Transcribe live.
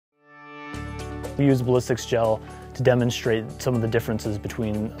We use ballistics gel to demonstrate some of the differences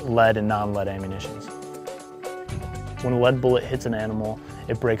between lead and non-lead ammunitions. When a lead bullet hits an animal,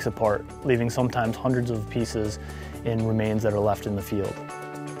 it breaks apart, leaving sometimes hundreds of pieces in remains that are left in the field.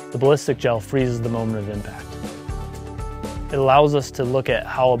 The ballistic gel freezes the moment of impact. It allows us to look at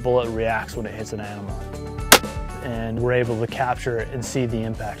how a bullet reacts when it hits an animal, and we're able to capture and see the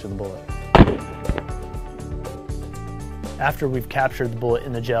impact of the bullet. After we've captured the bullet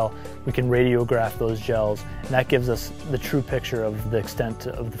in the gel, we can radiograph those gels, and that gives us the true picture of the extent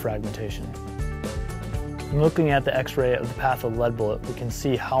of the fragmentation. When looking at the X-ray of the path of the lead bullet, we can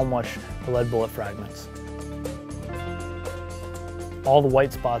see how much the lead bullet fragments. All the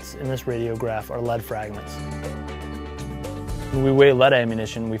white spots in this radiograph are lead fragments. When we weigh lead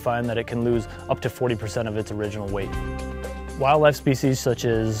ammunition, we find that it can lose up to 40% of its original weight. Wildlife species such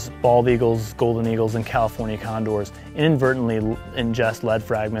as bald eagles, golden eagles, and California condors inadvertently ingest lead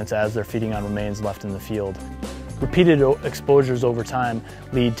fragments as they're feeding on remains left in the field. Repeated exposures over time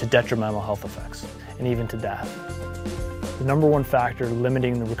lead to detrimental health effects, and even to death. The number one factor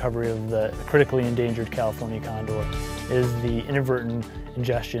limiting the recovery of the critically endangered California condor is the inadvertent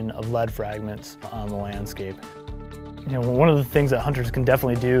ingestion of lead fragments on the landscape. One of the things that hunters can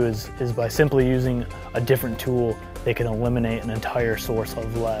definitely do is by simply using a different tool, they can eliminate an entire source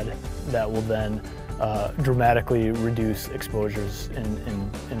of lead that will then dramatically reduce exposures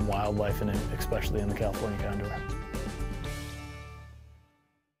in wildlife, and especially in the California condor.